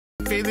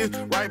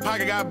50s, right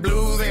pocket got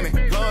blues in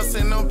it. Love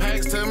send them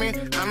packs to me,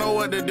 I know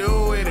what to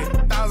do with it.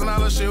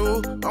 $1,000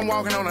 shoes, I'm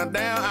walking on a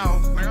down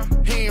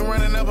out. He ain't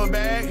running up a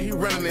bag, he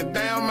running it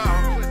down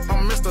mouth.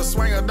 I'm Mr.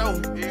 Swinger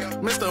Dough,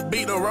 Mr.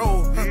 Beat the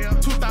Road,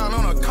 2,000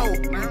 on a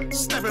coat,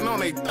 stepping on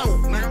they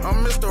throat.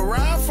 I'm Mr.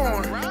 Ride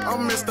Foreign,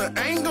 I'm Mr.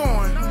 Ain't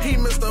Going, he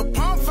Mr.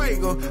 Pump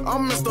Faker,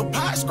 I'm Mr.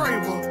 Pot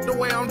Scraper. The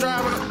way I'm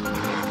driving,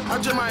 I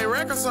just might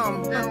wreck or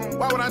something.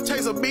 Why would I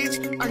chase a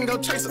bitch? I can go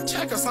chase a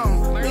check or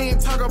something. You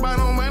ain't talk about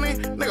no money,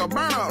 nigga,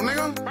 burn up,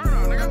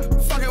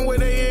 nigga. Fucking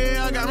with it,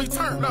 yeah, I got me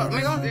turned up,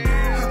 nigga.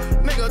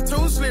 Nigga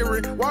too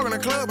slippery, walk in the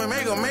club and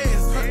make a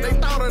mess. They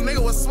thought a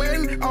nigga was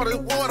sweating, all this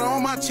water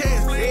on my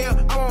chest.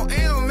 Yeah, I want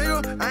M,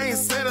 nigga, I ain't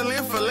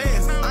settling for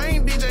less. I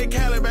ain't DJ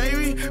Khaled,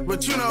 baby,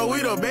 but you know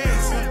we the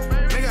best.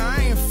 Nigga,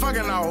 I ain't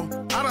fucking off,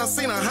 I done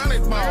seen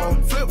 100 ball.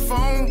 Flip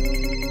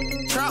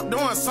phone, trap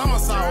doing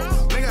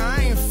somersaults. Nigga,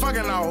 I ain't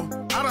fucking off,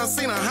 I done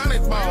seen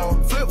 100 ball.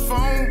 Flip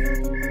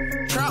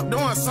phone, trap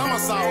doing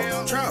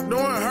somersaults. Trap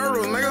doing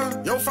hurdles,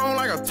 nigga. Your phone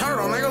like a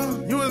turtle,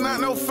 nigga. You is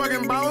not no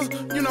fucking boss,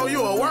 you know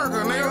you a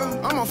worker,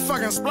 nigga. I'm a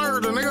fucking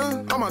splurger,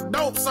 nigga. I'm a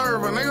dope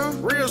server,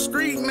 nigga. Real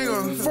street,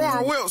 nigga.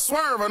 Foreign whip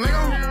swerver,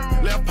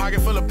 nigga. Left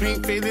pocket full of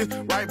pink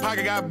 50s, right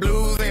pocket got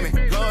blues in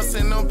it. Love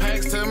send them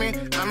packs to me,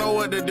 I know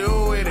what to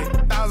do with it.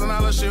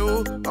 $1,000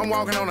 shoes, I'm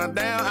walking on a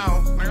down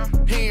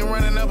out. He ain't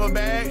running up a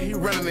bag, he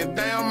running it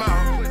down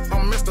mouth.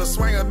 I'm Mr.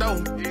 Swinger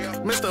Dough,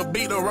 Mr.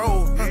 Beat the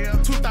Road,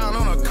 2,000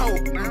 on a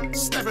coat,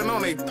 stepping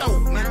on they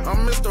throat.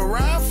 I'm Mr.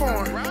 Ride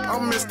Foreign,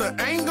 I'm Mr.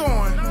 Ain't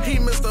Going, he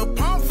Mr.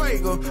 Pump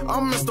Faker,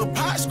 I'm Mr.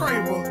 Pot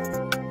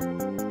Scraper.